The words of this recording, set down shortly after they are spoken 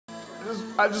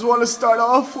I just want to start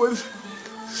off with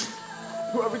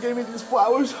whoever gave me these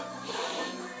flowers.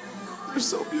 They're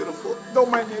so beautiful.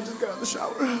 Don't mind me, I just got out of the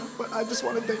shower. But I just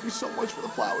want to thank you so much for the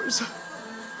flowers.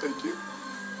 Thank you.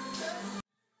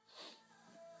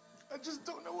 I just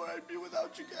don't know where I'd be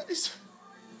without you guys.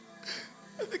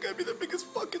 I think I'd be the biggest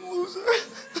fucking loser.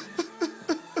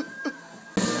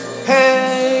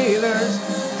 Haters,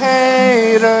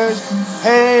 haters,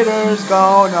 haters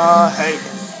gonna hate.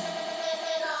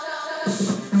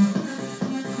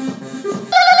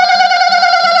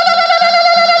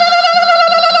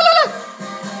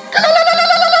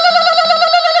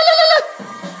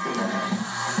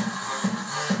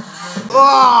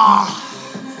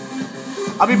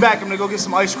 I'll be back. I'm gonna go get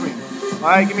some ice cream.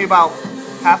 Alright, give me about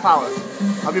half hour.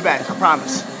 I'll be back, I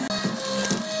promise.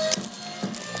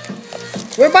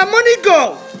 Where'd my money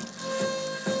go?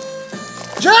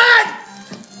 John!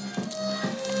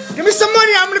 Give me some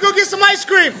money, I'm gonna go get some ice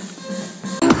cream.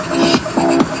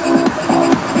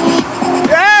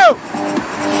 Yo!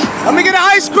 Let me get an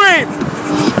ice cream.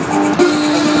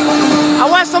 I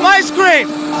want some ice cream.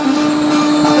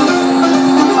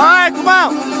 Alright, come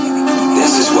on.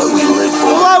 This is what we live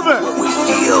for, what we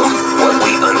feel, what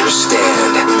we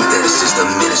understand. This is the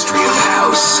Ministry of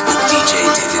House with DJ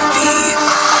David B.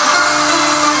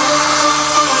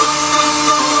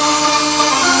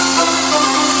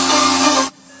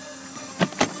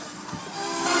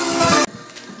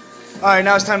 Alright,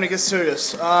 now it's time to get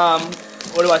serious.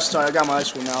 Where do I start? I got my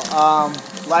ice cream now.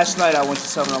 Last night I went to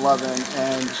 7-Eleven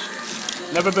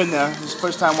and never been there. This is the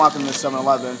first time walking to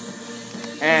 7-Eleven.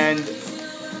 And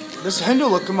this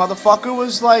Hindu-looking motherfucker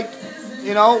was like,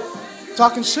 you know,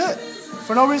 talking shit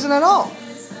for no reason at all.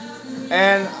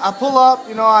 And I pull up,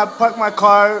 you know, I park my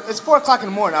car. It's 4 o'clock in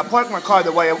the morning. I park my car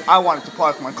the way I wanted to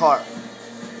park my car.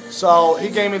 So he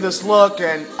gave me this look,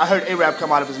 and I heard Arab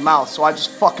come out of his mouth. So I just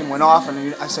fucking went off,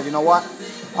 and I said, you know what?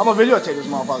 I'm gonna videotape this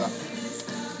motherfucker.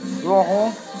 You go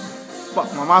home?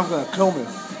 Fuck, my mom's gonna kill me.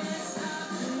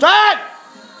 Dad!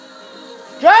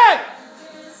 Dad!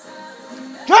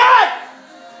 Dad!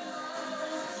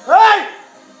 Hey!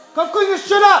 Come clean this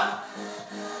shit up!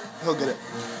 He'll get it.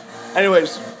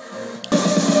 Anyways.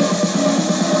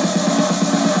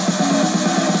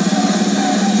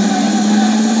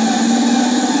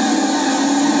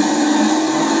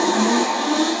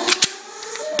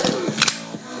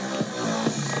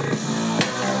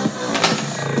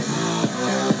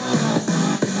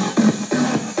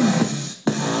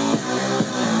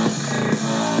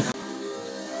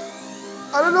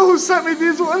 I don't know who sent me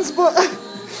these ones, but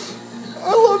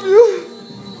I love you.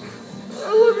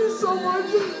 I love you so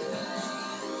much.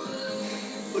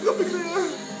 Look up in there.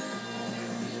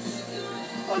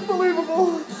 Unbelievable.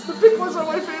 The pink ones are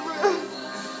my favorite.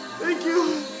 Thank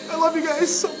you. I love you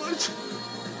guys so much.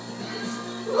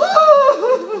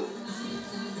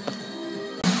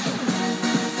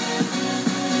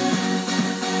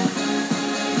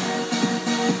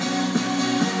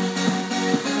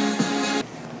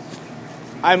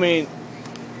 I mean,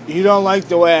 you don't like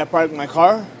the way I park my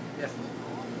car? Yes.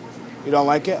 You don't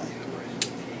like it?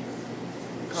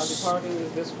 Because the parking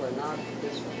is this way, not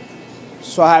this way.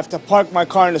 So I have to park my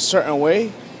car in a certain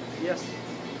way? Yes.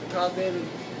 Because they're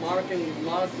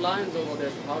marked lines over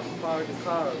there how to park the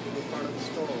car in the front of the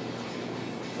store.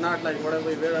 Not like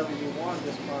wherever you want,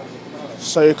 just park the car.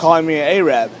 So you're calling me an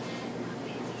Arab?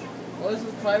 Well, this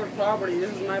is private property.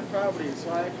 This is my property,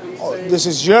 so I can say... This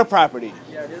is your property?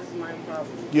 Yeah, this is my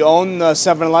property. You own the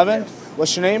 7-Eleven? Yes.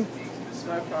 What's your name? It's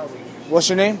my property. What's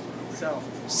your name? Sell.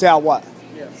 Sal what?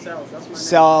 Yeah, Sell. That's my name.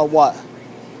 Sal what?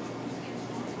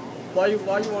 Why you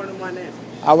want to know my name?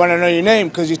 I want to know your name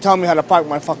because you tell me how to park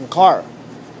my fucking car.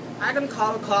 I can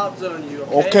call the cops on you,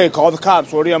 okay? Okay, call the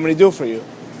cops. What do you want me to do for you?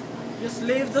 Just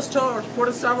leave the store. Put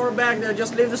a server back there.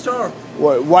 Just leave the store.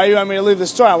 Why do you want me to leave the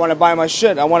store? I want to buy my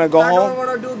shit. I want to go home. I don't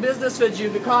want to do business with you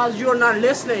because you're not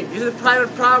listening. This is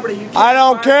private property. You can't I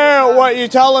don't care what you're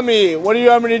telling me. What do you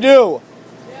want me to do?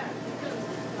 Yeah.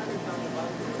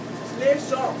 Just leave the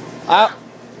store.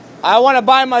 I want to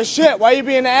buy my shit. Why are you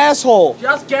being an asshole?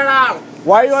 Just get out.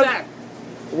 Why are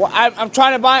you? I'm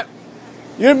trying to buy.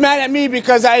 You're mad at me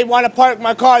because I want to park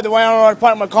my car the way I don't want to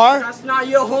park my car? That's not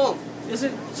your home. This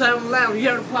is 7-Eleven. You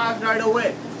have to park right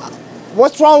away.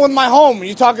 What's wrong with my home?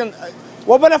 You talking?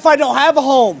 What about if I don't have a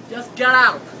home? Just get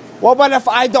out. What about if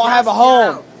I don't have a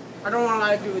home? I don't want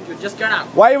to argue with you. Just get out.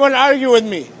 Why you want to argue with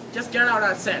me? Just get out,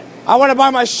 I said. I want to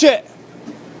buy my shit.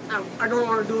 I don't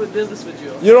want to do business with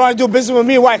you. You don't want to do business with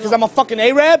me? Why? Because I'm a fucking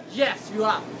Arab? Yes, you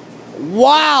are.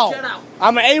 Wow. Get out.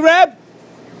 I'm an Arab?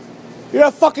 You're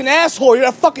a fucking asshole. You're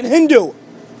a fucking Hindu.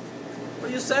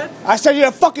 What you said? I said you're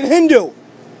a fucking Hindu.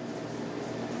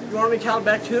 You want me to call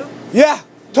back too? Yeah,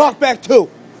 talk back too.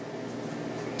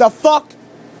 The fuck?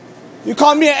 You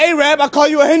call me an Arab, I call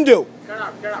you a Hindu. Get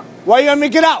out, get out. Why you want me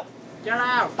to get out? Get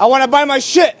out. I want to buy my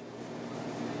shit.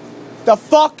 The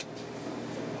fuck?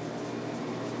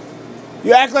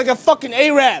 You act like a fucking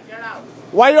Arab. Get out.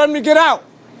 Why you want me to get out?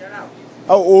 Get out.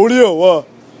 Oh, Oreo,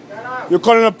 Get out. you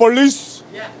calling the police?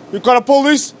 Yeah. You call the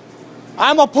police?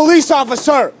 I'm a police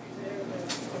officer.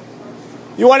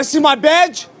 You want to see my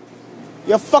badge?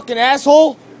 You fucking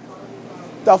asshole.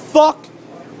 The fuck?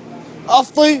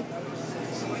 Awfully.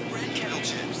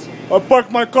 I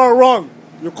parked my car wrong.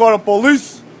 You call the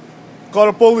police? Call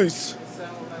the police.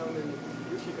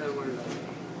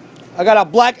 I got a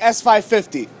black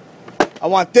S550. I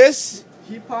want this.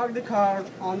 He parked the car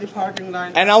on the parking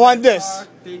line. And I want this.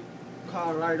 Parked the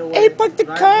car right away. He parked the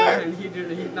right car. there, and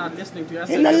he's not listening to you.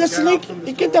 He's not listening.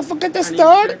 You get the fuck at the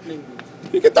start.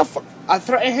 You get the fuck. I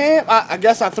threatened him. I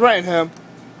guess I threatened him.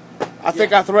 I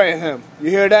think I threatened him. You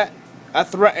hear that? I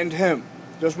threatened him.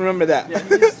 Just remember that. Yeah,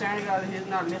 he's standing out. He's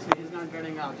not listening. He's not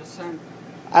getting out. Just send.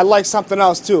 I like something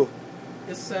else too.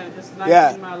 It's 19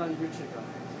 Yeah. mile on Utica.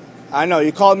 I know.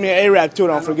 You called me an Arab too.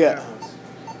 Don't forget.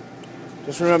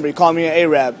 Just remember, you called me an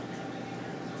Arab.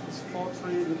 It's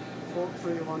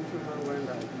 43129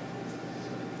 Wendell.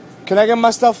 Can I get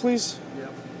my stuff, please?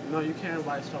 Yep. No, you can't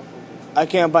buy stuff from me. I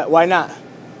can't buy. Why not?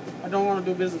 I don't want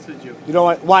to do business with you. You know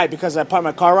what? Why? Because I parked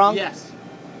my car wrong? Yes.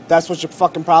 That's what your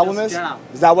fucking problem Just is? get out.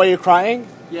 Is that why you're crying?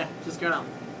 Yeah, just get out.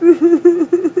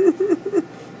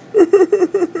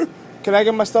 Can I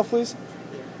get my stuff, please?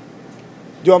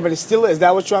 Do you want me to steal it? Is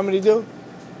that what you want me to do?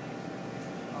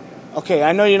 Okay,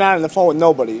 I know you're not on the phone with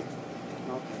nobody. Okay.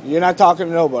 You're not talking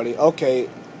to nobody. Okay.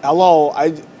 Hello,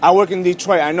 I work in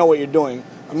Detroit. I know what you're doing.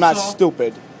 I'm not So-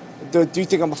 stupid. Do you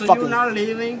think I'm a So fucking... you're not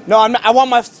leaving? No, I'm not. I want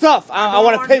my stuff. I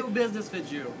want to pay... do business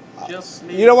with you. Just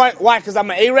leave. You know what? Why? Because I'm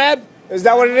an Arab? Is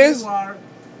that what it is?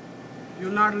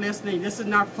 You're not listening. This is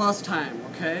not first time,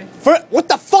 okay? What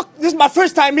the fuck? This is my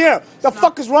first time here. The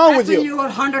fuck is wrong with I've seen you? you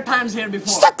 100 times here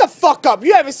before. Shut the fuck up.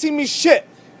 You haven't seen me shit.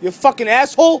 You fucking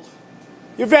asshole.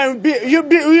 You're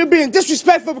being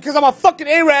disrespectful because I'm a fucking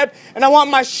Arab and I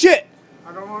want my shit.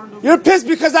 I don't want to do You're pissed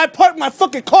because I parked my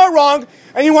fucking car wrong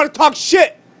and you want to talk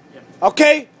shit. Yeah.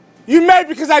 Okay? You mad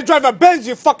because I drive a Benz,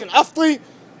 you fucking ugly.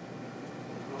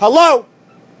 Hello?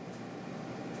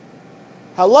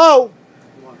 Hello?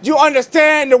 Do you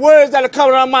understand the words that are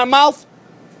coming out of my mouth?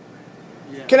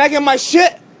 Yeah. Can I get my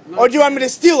shit? No, Or do you want me to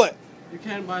steal it? You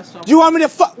can't buy stuff. Do you want me to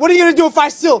what are you gonna do if I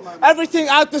steal everything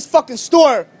out this fucking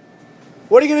store?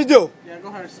 What are you gonna do? Yeah, go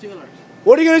ahead and steal it.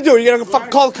 What are you gonna do? You gonna fucking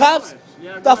ahead, call the steal cops? it.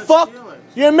 Yeah, go The ahead, fuck? steal it.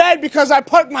 You're mad because I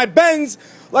parked my Benz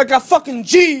like a fucking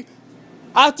G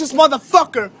out this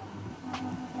motherfucker.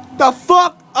 The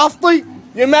fuck, Uffley?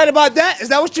 You're mad about that? Is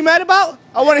that what you're mad about?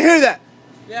 I want to hear that.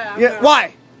 Yeah, Yeah.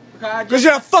 Why? Because Because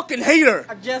you're a fucking hater.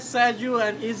 I just said you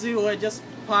and Izzy would just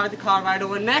park the car right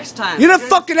away next time. You didn't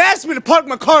fucking ask me to park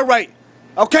my car right.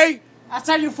 Okay? I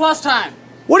said you first time.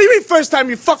 What do you mean first time,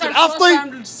 you fucking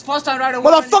Uffley? First time right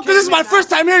away. Motherfucker, this is my first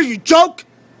time here, you joke.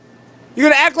 You're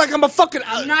gonna act like I'm a fucking...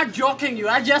 I'm not joking you.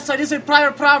 I just said this is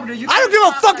private property. You I don't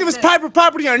give a fuck if it's private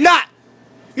property or not.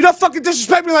 You don't fucking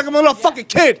disrespect me like I'm a little fucking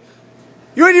kid.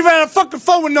 You ain't even on a fucking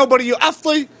phone with nobody, you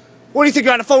Uffley. What do you think,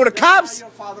 you're on the phone with the cops?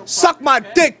 Suck my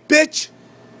dick, bitch.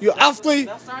 You Uffley.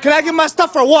 Can I get my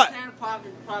stuff or what? You can't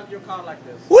park your car like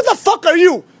this. Who the fuck are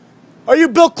you? Are you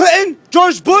Bill Clinton?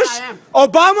 George Bush? I am.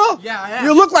 Obama? Yeah, I am.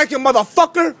 You look like a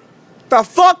motherfucker. The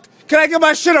fuck? Can I get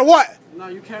my shit or what? No,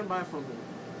 you can't buy from him.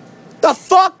 The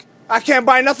fuck? I can't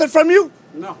buy nothing from you?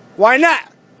 No. Why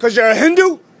not? Because you're a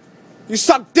Hindu? You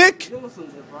suck dick? You listen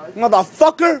to this, right?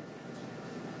 Motherfucker?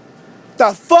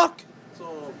 The fuck?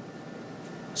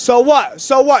 So what?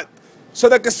 So what? So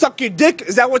they can suck your dick?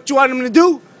 Is that what you want them to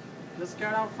do? Just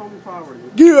get out from the property.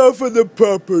 Get out of the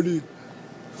property.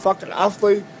 Fucking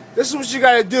Uffley. This is what you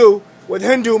gotta do with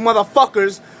Hindu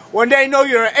motherfuckers when they know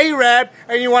you're an Arab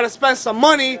and you want to spend some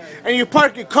money and you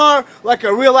park your car like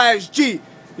a real ass G.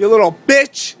 You little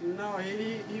bitch. No,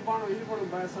 he want to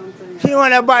buy something. He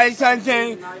wanna buy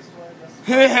something. Nice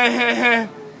way,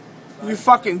 You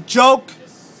fucking joke.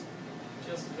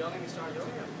 just yelling, start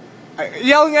yelling at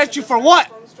Yelling at you for what?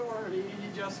 from the store. He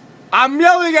just I'm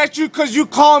yelling at you because you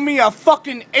call me a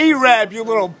fucking Arab, you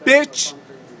little bitch.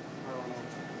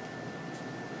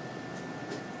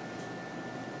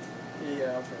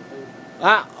 Yeah,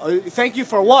 okay. Thank you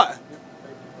for what?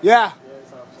 Yeah.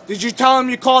 Did you tell him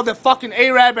you called the fucking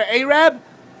Arab an Arab?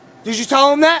 Did you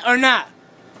tell him that or not?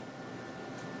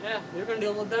 Yeah, you can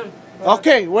deal with them.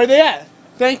 Okay, where they at?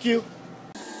 Thank you.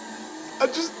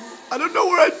 I don't know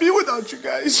where I'd be without you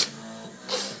guys.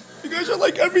 You guys are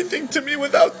like everything to me.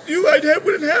 Without you,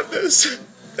 wouldn't have this.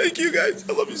 Thank you guys.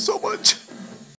 I love you so much.